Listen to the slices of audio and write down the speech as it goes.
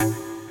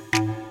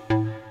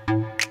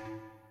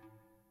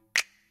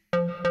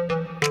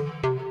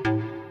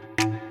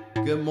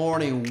Good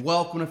morning.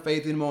 Welcome to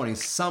Faith in the Morning.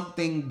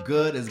 Something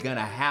good is going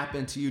to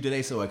happen to you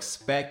today, so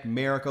expect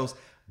miracles.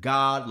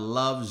 God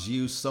loves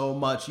you so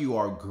much. You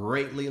are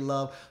greatly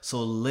loved.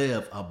 So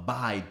live,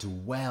 abide,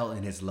 dwell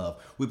in his love.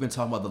 We've been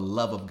talking about the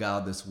love of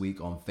God this week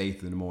on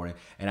Faith in the Morning.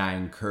 And I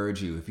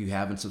encourage you, if you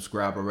haven't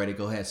subscribed already,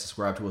 go ahead,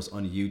 subscribe to us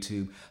on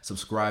YouTube.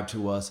 Subscribe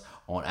to us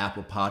on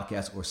Apple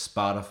Podcasts or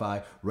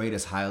Spotify. Rate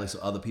us highly so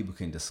other people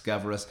can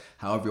discover us.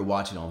 However you're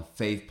watching on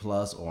Faith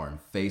Plus or on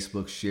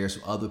Facebook, share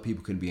so other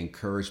people can be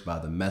encouraged by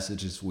the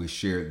messages we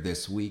shared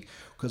this week.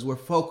 Because we're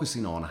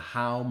focusing on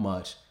how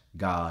much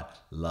God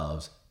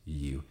loves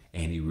you,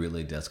 and he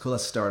really does. Cool.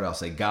 Let's start off.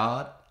 Say,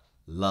 God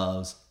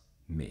loves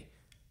me.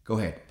 Go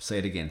ahead. Say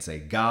it again. Say,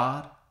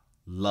 God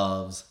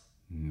loves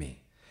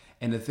me.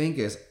 And the thing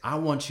is, I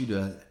want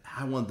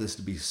this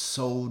to be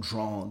so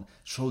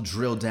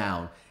drilled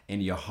down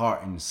in your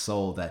heart and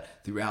soul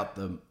that throughout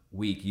the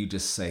week you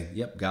just say,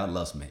 yep, God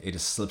loves me. It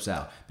just slips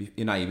out.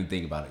 You're not even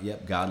thinking about it.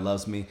 Yep, God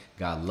loves me.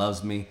 God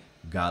loves me.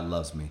 God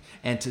loves me.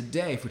 And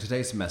today, for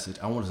today's message,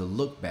 I wanted to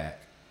look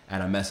back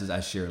at a message I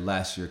shared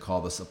last year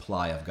called The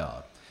Supply of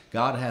God.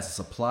 God has a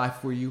supply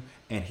for you,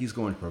 and he's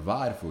going to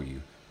provide for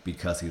you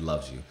because he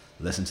loves you.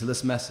 Listen to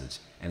this message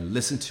and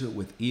listen to it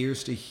with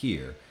ears to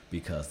hear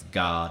because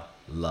God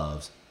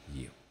loves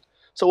you.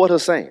 So what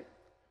is it saying?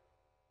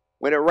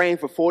 When it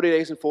rained for 40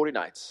 days and 40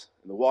 nights,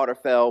 and the water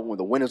fell when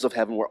the windows of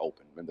heaven were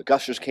open, and the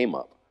gushers came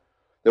up,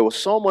 there was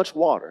so much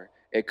water,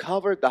 it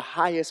covered the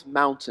highest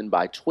mountain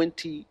by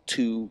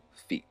 22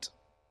 feet.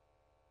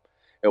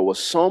 There was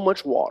so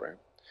much water,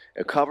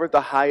 it covered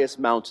the highest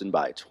mountain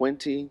by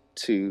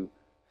 22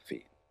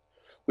 feet.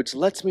 Which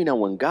lets me know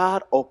when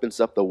God opens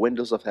up the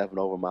windows of heaven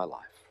over my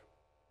life,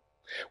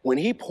 when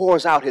he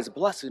pours out his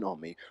blessing on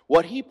me,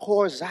 what he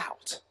pours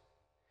out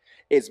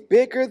is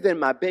bigger than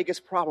my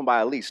biggest problem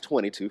by at least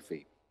 22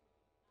 feet.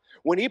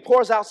 When he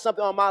pours out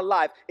something on my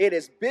life, it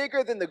is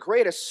bigger than the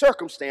greatest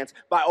circumstance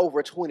by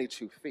over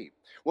 22 feet.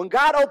 When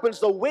God opens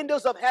the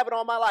windows of heaven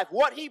on my life,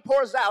 what he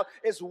pours out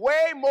is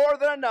way more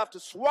than enough to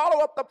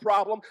swallow up the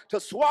problem, to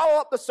swallow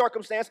up the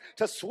circumstance,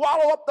 to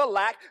swallow up the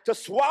lack, to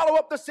swallow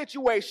up the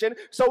situation.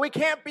 So we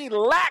can't be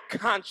lack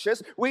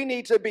conscious. We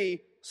need to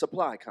be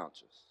supply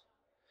conscious.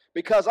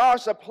 Because our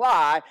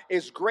supply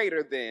is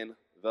greater than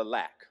the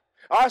lack.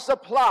 Our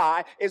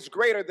supply is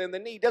greater than the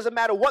need. Doesn't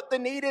matter what the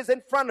need is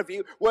in front of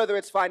you, whether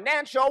it's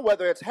financial,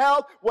 whether it's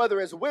health, whether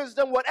it's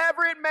wisdom,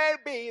 whatever it may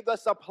be, the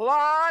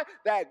supply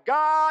that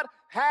God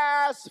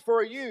has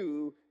for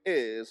you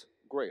is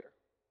greater.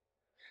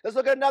 Let's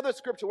look at another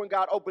scripture when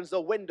God opens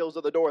the windows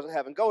of the doors of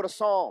heaven. Go to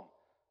Psalm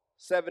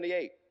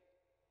 78.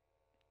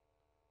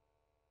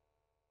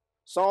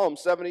 Psalm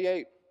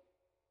 78.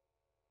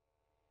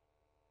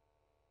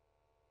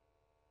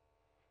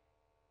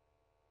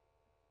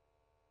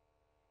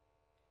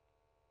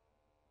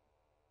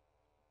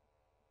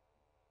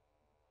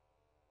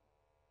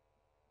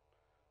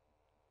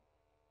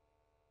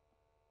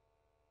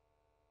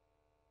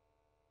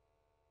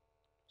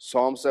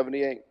 Psalm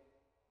 78.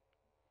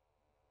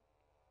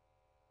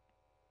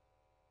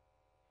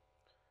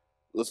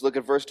 Let's look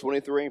at verse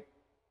 23.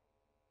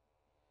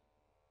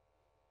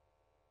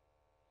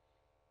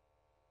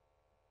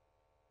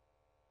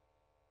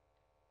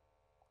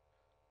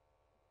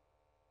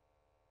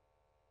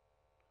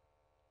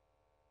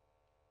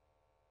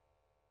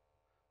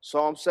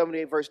 Psalm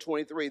 78, verse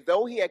 23,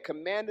 though he had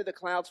commanded the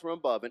clouds from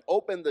above and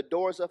opened the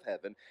doors of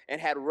heaven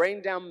and had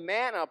rained down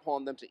manna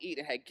upon them to eat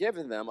and had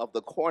given them of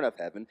the corn of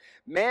heaven,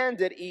 man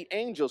did eat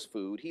angels'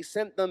 food. He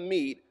sent them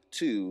meat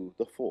to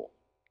the full.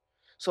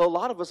 So a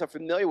lot of us are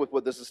familiar with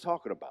what this is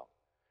talking about,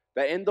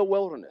 that in the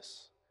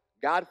wilderness,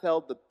 God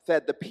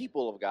fed the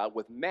people of God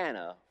with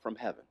manna from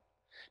heaven.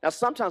 Now,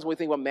 sometimes when we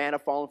think about manna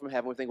falling from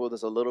heaven, we think, well,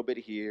 there's a little bit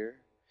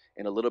here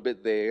and a little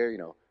bit there. You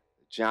know,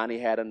 Johnny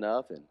had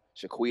enough, and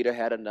Shaquita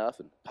had enough,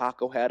 and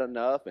Paco had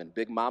enough, and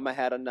Big Mama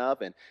had enough,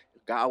 and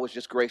God was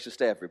just gracious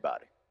to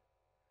everybody.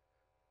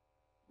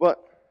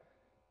 But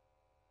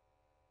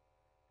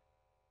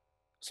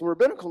some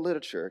rabbinical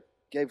literature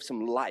gave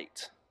some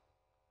light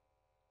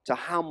to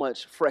how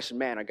much fresh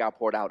manna God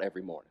poured out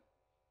every morning.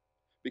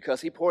 Because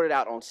he poured it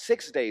out on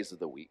 6 days of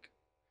the week,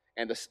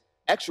 and the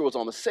extra was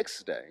on the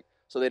sixth day,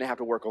 so they didn't have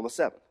to work on the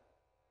seventh.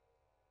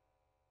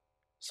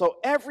 So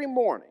every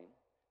morning,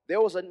 there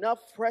was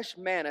enough fresh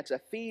manna to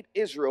feed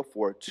Israel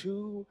for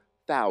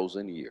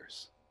 2,000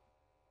 years.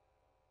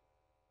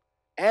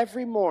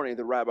 Every morning,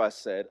 the rabbi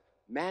said,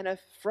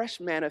 fresh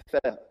manna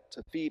fell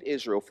to feed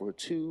Israel for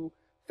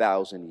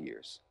 2,000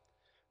 years.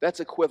 That's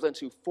equivalent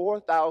to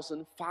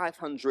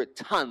 4,500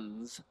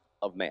 tons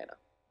of manna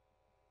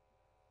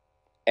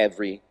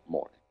every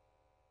morning.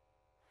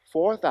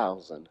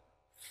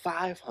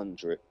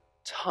 4,500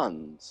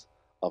 tons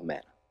of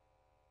manna.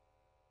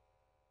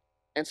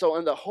 And so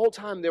in the whole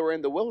time they were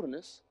in the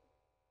wilderness,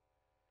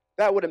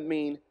 that would have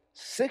mean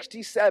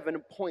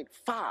 67.5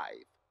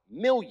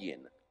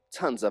 million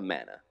tons of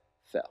manna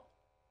fell.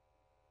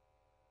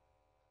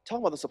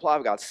 Talking about the supply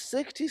of God,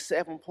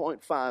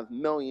 67.5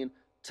 million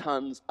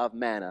tons of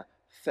manna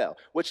fell,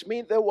 which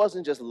means there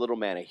wasn't just a little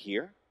manna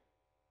here,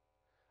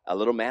 a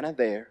little manna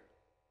there.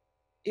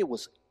 It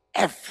was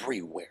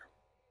everywhere.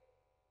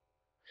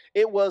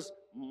 It was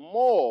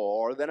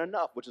more than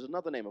enough, which is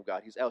another name of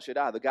God. He's El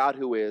Shaddai, the God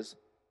who is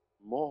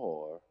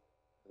more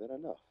than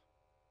enough.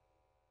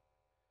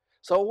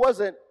 So it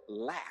wasn't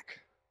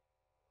lack.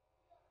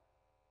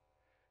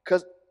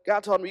 Because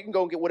God told him you can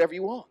go and get whatever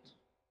you want.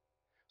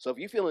 So if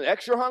you're feeling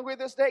extra hungry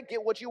this day,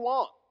 get what you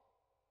want.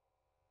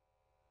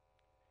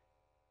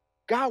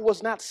 God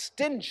was not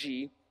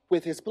stingy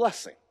with his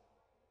blessing.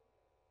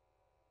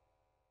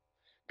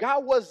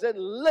 God wasn't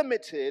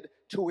limited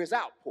to his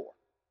outpour.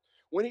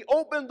 When he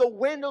opened the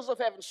windows of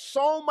heaven,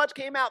 so much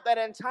came out that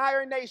an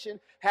entire nation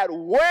had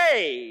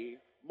way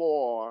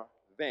more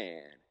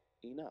than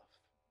enough.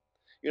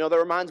 You know, that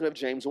reminds me of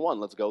James 1.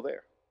 Let's go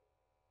there.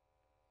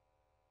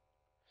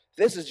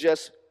 This is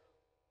just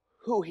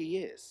who he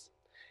is.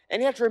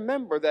 And you have to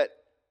remember that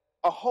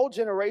a whole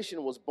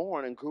generation was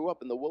born and grew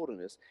up in the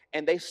wilderness,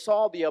 and they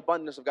saw the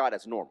abundance of God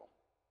as normal.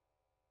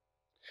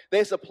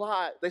 They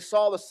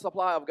saw the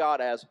supply of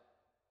God as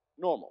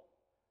normal.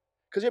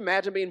 Could you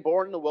imagine being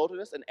born in the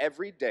wilderness and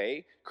every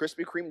day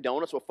Krispy Kreme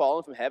donuts were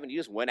falling from heaven? You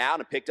just went out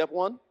and picked up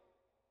one?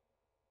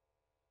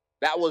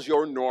 That was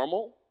your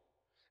normal?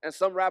 And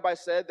some rabbi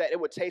said that it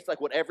would taste like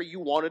whatever you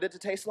wanted it to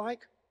taste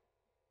like?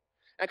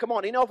 And come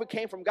on, you know, if it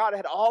came from God, it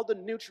had all the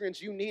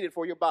nutrients you needed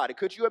for your body.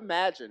 Could you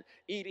imagine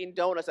eating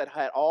donuts that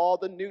had all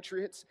the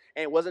nutrients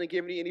and wasn't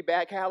giving you any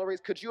bad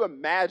calories? Could you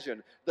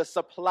imagine the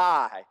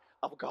supply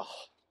of God?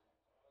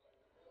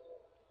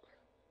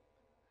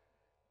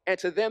 And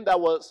to them, that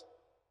was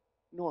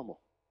normal.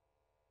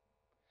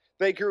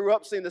 They grew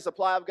up seeing the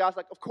supply of God. It's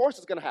like, of course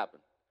it's going to happen.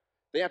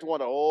 They have to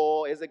wonder,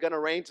 oh, is it going to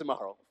rain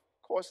tomorrow?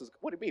 Of course.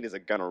 What do you mean, is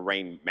it going to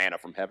rain manna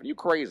from heaven? You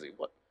crazy.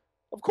 What?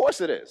 Of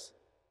course it is.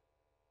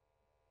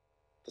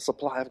 The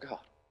supply of God.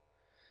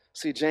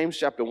 See, James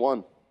chapter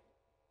 1.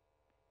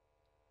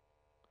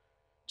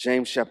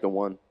 James chapter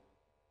 1.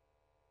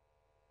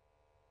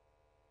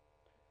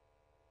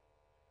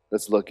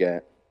 Let's look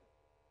at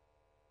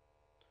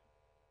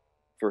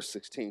verse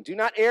 16. Do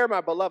not err, my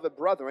beloved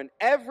brethren,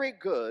 every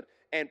good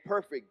and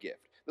perfect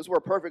gift. This word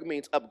perfect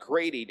means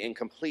upgrading and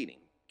completing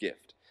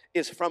gift.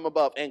 Is from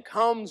above and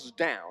comes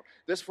down.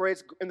 This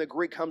phrase in the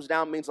Greek, comes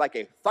down, means like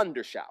a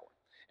thunder shower.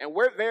 And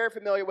we're very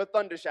familiar with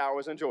thunder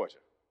showers in Georgia.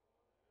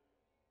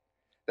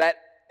 That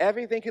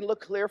everything can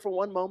look clear for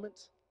one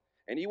moment,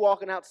 and you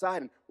walking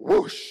outside and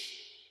whoosh,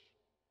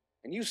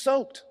 and you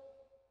soaked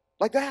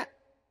like that.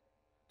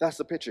 That's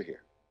the picture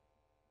here.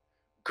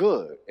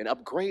 Good and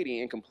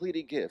upgrading and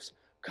completed gifts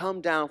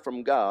come down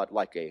from God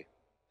like a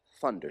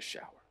thunder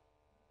shower,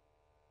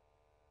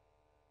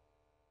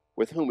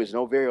 with whom is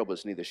no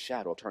variableness, neither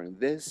shadow of turning.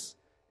 This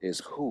is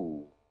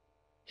who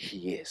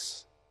he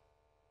is.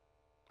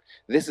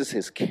 This is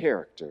his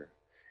character,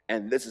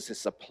 and this is his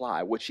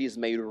supply, which he has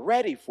made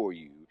ready for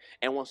you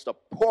and wants to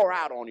pour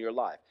out on your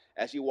life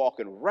as you walk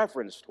in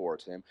reverence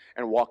towards him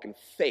and walk in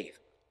faith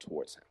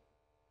towards him.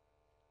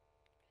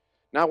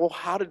 Now, well,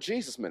 how did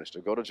Jesus minister?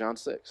 Go to John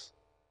 6.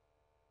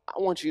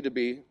 I want you to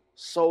be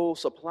so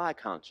supply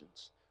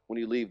conscious when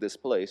you leave this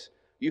place,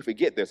 you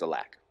forget there's a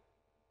lack.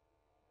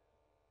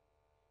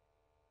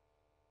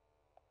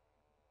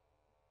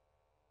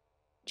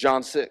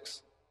 John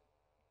 6.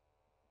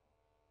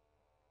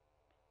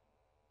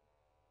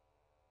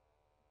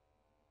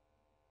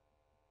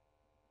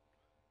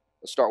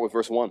 Let's start with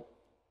verse 1.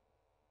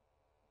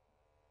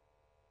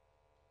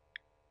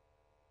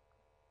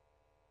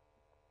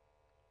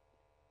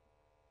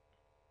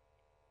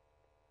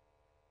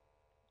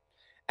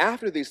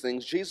 After these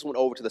things, Jesus went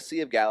over to the Sea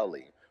of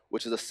Galilee,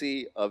 which is the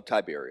Sea of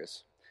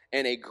Tiberias.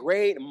 And a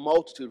great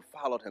multitude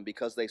followed him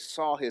because they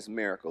saw his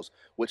miracles,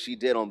 which he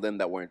did on them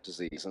that were in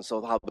disease. And so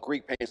how the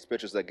Greek paints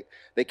pictures that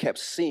they kept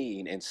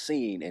seeing and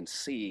seeing and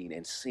seeing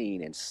and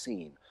seeing and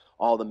seeing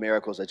all the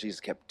miracles that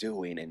Jesus kept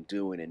doing and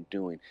doing and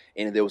doing.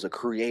 And there was a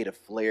creative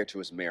flair to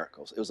his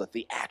miracles. It was a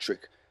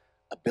theatric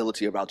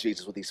ability about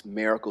Jesus with these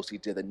miracles he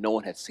did that no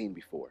one had seen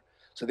before.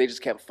 So they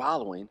just kept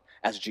following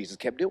as Jesus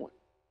kept doing.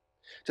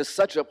 To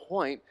such a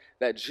point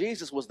that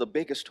Jesus was the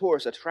biggest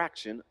tourist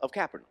attraction of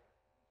Capernaum.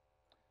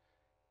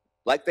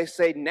 Like they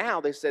say now,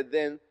 they said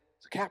then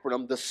to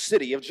Capernaum, the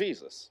city of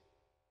Jesus.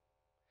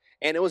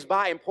 And it was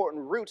by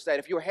important routes that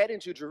if you were heading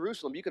to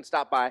Jerusalem, you can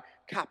stop by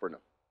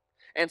Capernaum.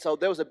 And so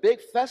there was a big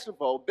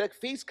festival, big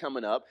feast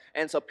coming up,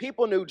 and so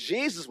people knew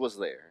Jesus was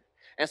there.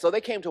 And so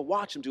they came to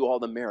watch him do all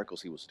the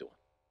miracles he was doing.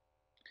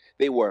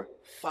 They were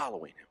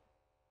following him.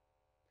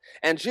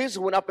 And Jesus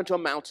went up into a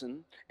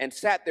mountain and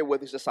sat there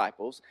with his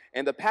disciples,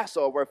 and the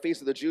Passover, a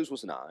feast of the Jews,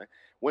 was nigh.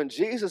 When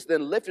Jesus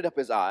then lifted up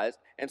his eyes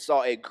and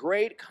saw a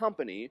great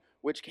company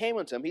which came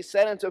unto him, he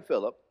said unto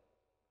Philip,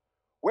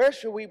 where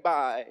shall we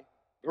buy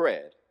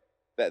bread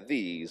that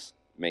these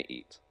may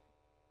eat?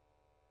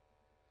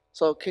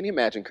 So can you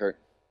imagine, Kurt,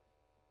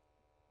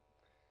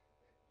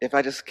 if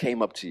I just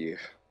came up to you,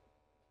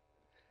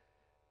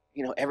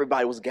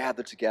 everybody was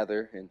gathered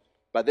together, and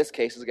by this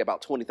case, it's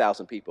about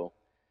 20,000 people.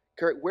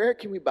 Kurt, where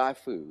can we buy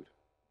food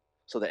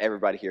so that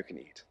everybody here can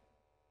eat?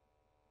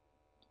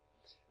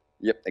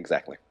 Yep,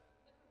 exactly.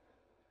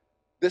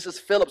 This is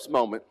Philip's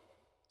moment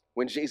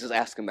when Jesus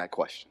asked him that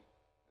question.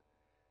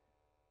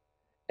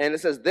 And it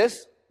says,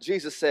 this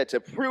Jesus said to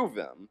prove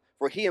him,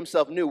 for he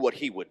himself knew what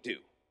he would do.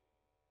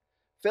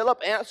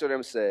 Philip answered him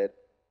and said,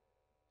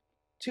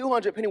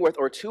 200 pennyworth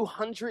or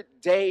 200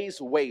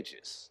 days'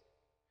 wages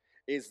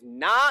is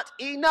not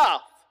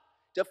enough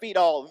to feed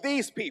all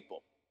these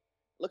people.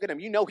 Look at him.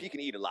 You know he can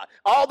eat a lot.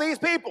 All these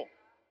people.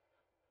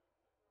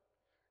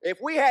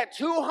 If we had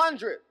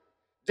 200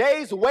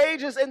 days'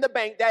 wages in the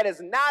bank, that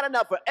is not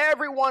enough for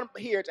everyone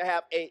here to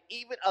have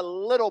even a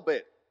little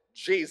bit.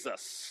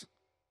 Jesus,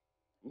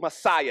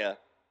 Messiah,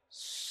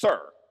 sir.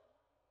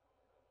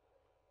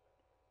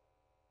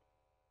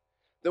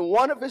 Then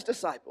one of his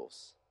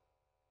disciples,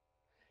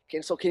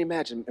 can you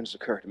imagine Minister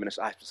Kurt and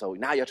Minister Eisman? So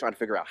now you're trying to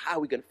figure out how are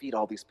we going to feed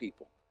all these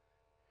people?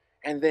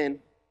 And then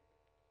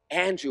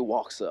Andrew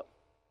walks up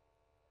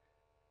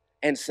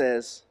and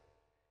says,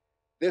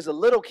 there's a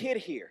little kid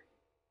here.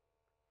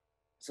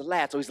 It's a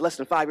lad, so he's less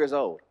than 5 years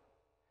old.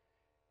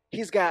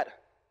 He's got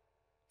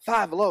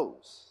 5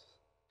 loaves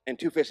and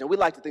 2 fish. And we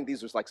like to think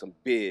these are like some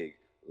big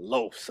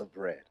loaves of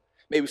bread.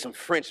 Maybe some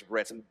French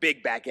bread, some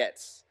big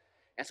baguettes,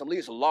 and some of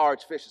these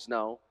large fishes.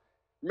 No.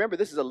 Remember,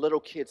 this is a little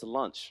kid's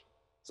lunch.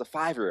 It's a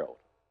 5-year-old.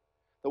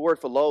 The word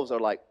for loaves are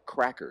like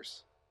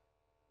crackers.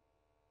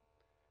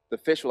 The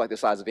fish were like the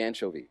size of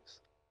anchovies.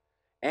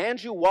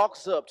 Andrew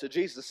walks up to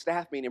Jesus'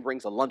 staff meeting and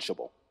brings a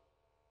Lunchable.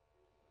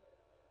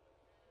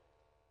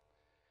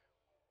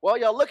 Well,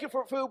 y'all looking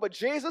for food, but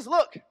Jesus,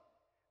 look,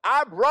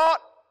 I brought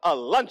a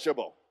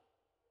Lunchable.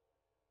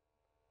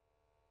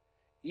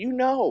 You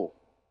know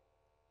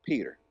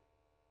Peter.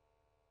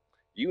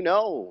 You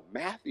know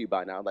Matthew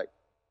by now. Like,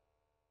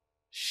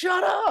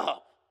 shut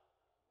up.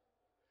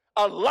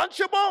 A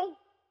Lunchable?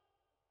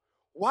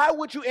 Why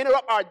would you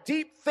interrupt our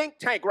deep think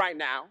tank right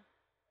now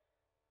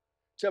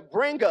to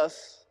bring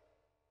us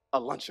a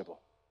Lunchable?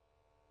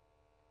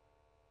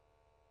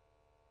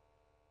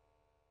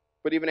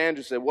 But even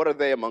Andrew said, what are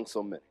they among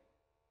so many?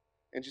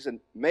 And she said,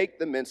 make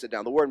the men sit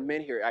down. The word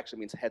men here actually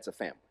means heads of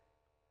family.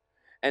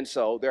 And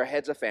so they're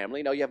heads of family.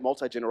 You know, you have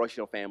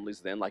multi-generational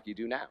families then like you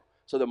do now.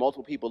 So there are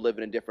multiple people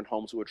living in different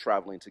homes who are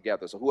traveling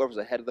together. So whoever's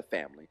the head of the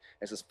family,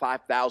 it says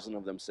 5,000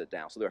 of them sit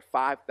down. So there are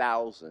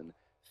 5,000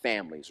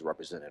 families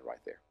represented right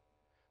there.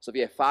 So if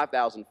you have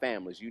 5,000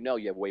 families, you know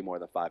you have way more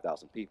than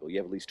 5,000 people. You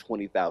have at least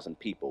 20,000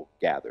 people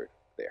gathered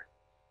there.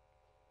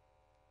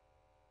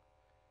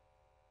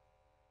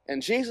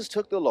 And Jesus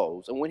took the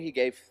loaves, and when he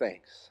gave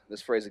thanks,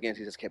 this phrase again,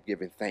 he just kept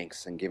giving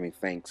thanks and giving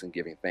thanks and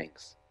giving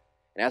thanks.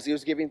 And as he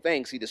was giving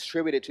thanks, he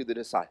distributed to the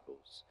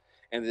disciples,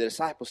 and the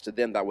disciples to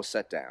them that were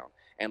set down,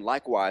 and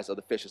likewise of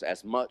the fishes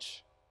as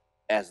much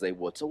as they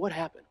would. So what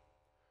happened?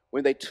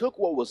 When they took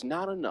what was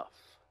not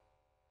enough,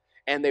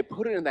 and they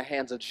put it in the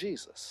hands of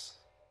Jesus,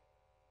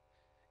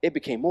 it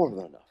became more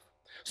than enough.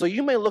 So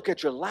you may look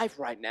at your life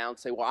right now and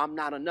say, well, I'm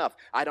not enough.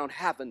 I don't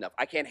have enough.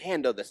 I can't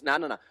handle this.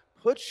 No.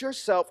 Put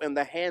yourself in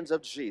the hands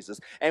of Jesus.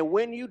 And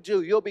when you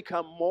do, you'll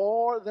become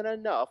more than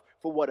enough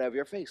for whatever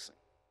you're facing.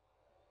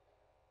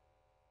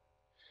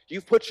 You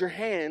put your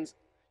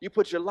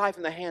life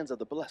in the hands of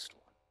the blessed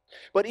one.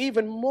 But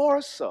even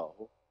more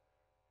so,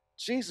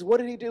 Jesus, what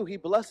did he do? He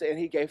blessed it and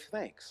he gave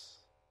thanks.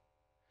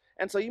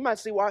 And so you might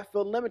see, well, I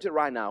feel limited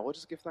right now. Well,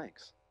 just give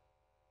thanks.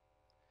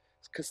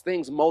 Because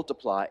things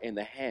multiply in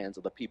the hands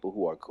of the people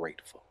who are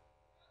grateful.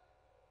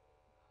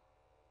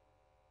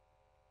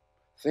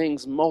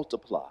 Things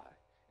multiply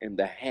in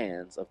the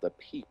hands of the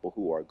people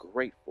who are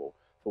grateful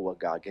for what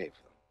God gave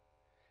them.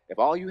 If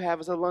all you have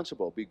is a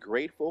Lunchable, be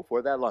grateful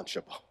for that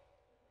Lunchable.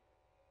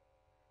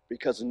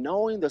 Because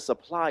knowing the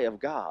supply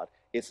of God,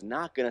 it's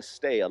not going to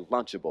stay a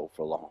Lunchable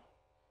for long.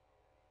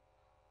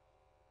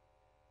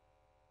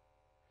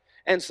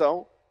 And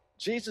so,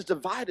 Jesus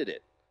divided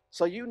it.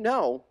 So you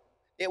know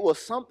it was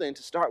something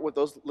to start with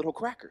those little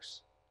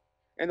crackers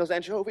and those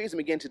anchovies and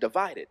begin to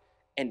divide it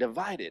and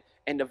divide it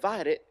and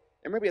divide it.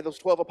 And remember, those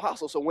 12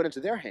 apostles, so it went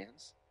into their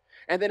hands.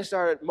 And then it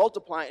started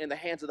multiplying in the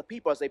hands of the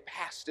people as they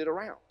passed it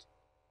around.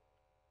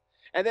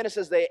 And then it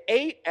says they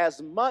ate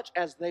as much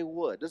as they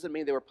would. Doesn't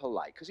mean they were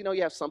polite. Because,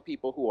 you have some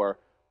people who are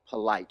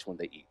polite when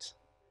they eat.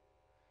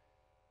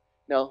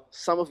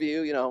 Some of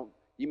you,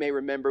 you may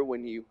remember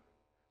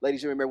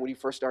ladies, you remember when you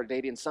first started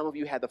dating, and some of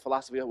you had the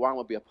philosophy of, well, I'm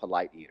going to be a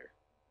polite eater.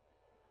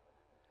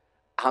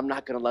 I'm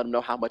not going to let them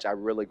know how much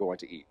I'm really going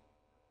to eat.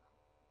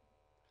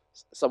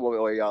 Some of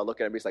y'all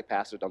looking at me, it's like,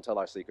 Pastor, don't tell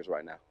our secrets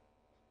right now.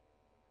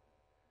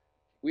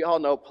 We all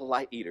know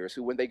polite eaters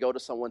who, when they go to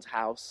someone's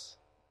house,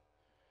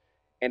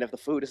 and if the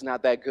food is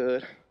not that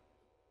good,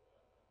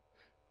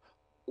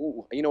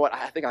 you know what?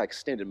 I think I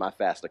extended my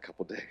fast a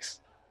couple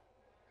days.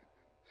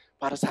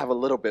 But I just have a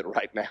little bit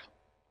right now.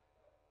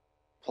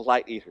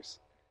 Polite eaters.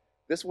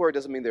 This word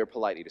doesn't mean they're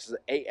polite eaters. It says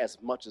ate as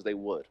much as they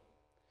would.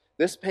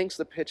 This paints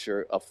the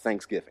picture of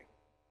Thanksgiving,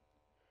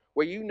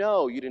 where you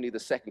didn't need the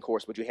second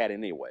course, but you had it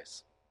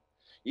anyways.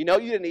 You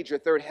didn't need your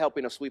third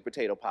helping of sweet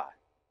potato pie.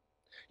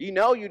 You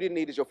didn't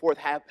need your fourth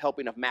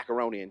helping of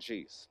macaroni and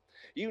cheese.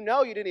 You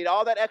didn't need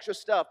all that extra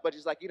stuff, but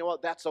it's like, you know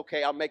what, that's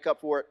okay, I'll make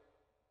up for it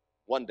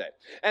one day.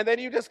 And then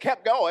you just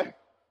kept going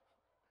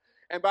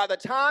And by the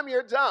time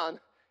you're done,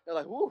 you're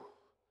like, whoo,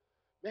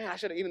 man, I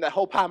should have eaten that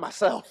whole pie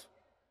myself.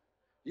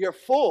 You're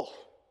full.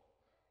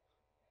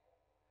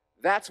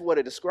 That's what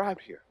it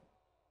described here.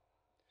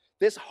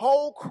 This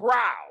whole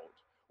crowd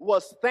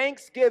was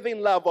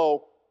Thanksgiving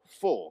level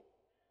full.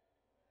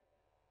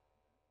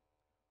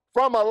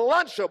 From a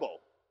Lunchable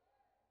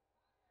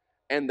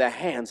in the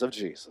hands of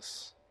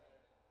Jesus.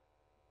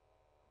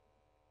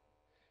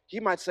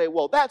 You might say,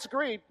 well, that's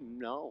greed.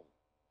 No,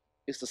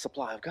 it's the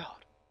supply of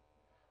God.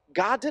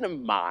 God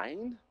didn't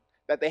mind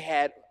that they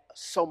had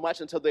so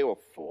much until they were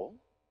full.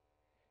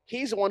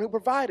 He's the one who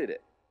provided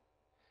it.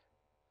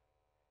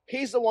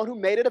 He's the one who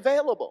made it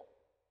available.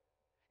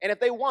 And if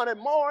they wanted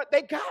more,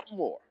 they got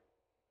more.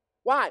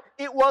 Why?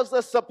 It was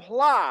the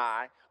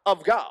supply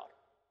of God.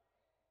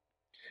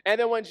 And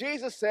then when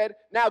Jesus said,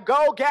 now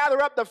go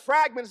gather up the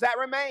fragments that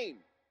remain.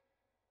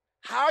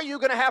 How are you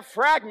going to have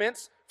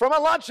fragments from a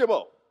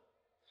Lunchable?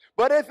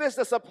 But if it's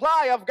the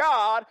supply of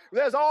God,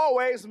 there's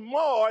always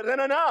more than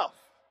enough.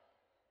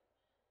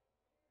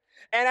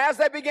 And as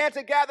they began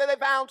to gather, they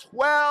found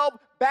 12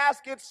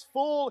 baskets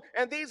full.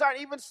 And these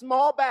aren't even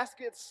small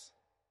baskets.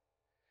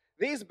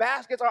 These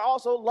baskets are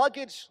also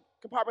luggage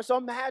compartments. So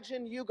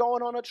imagine you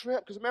going on a trip.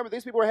 Because remember,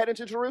 these people were heading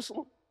to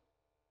Jerusalem.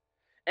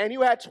 And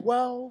you had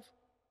 12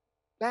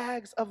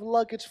 bags of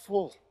luggage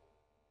full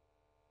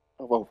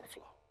of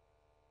overflow.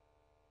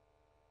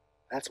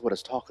 That's what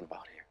it's talking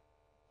about here.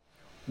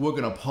 We're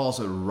going to pause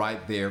it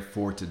right there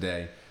for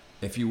today.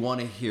 If you want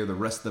to hear the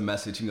rest of the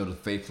message, you can go to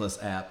the Faith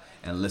Plus app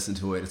and listen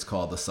to it. It's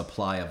called The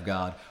Supply of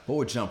God. But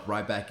we'll jump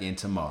right back in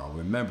tomorrow.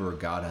 Remember,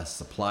 God has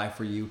supply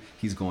for you.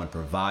 He's going to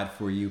provide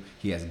for you.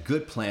 He has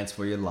good plans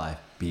for your life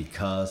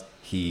because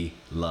He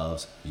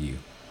loves you.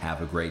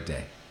 Have a great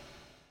day.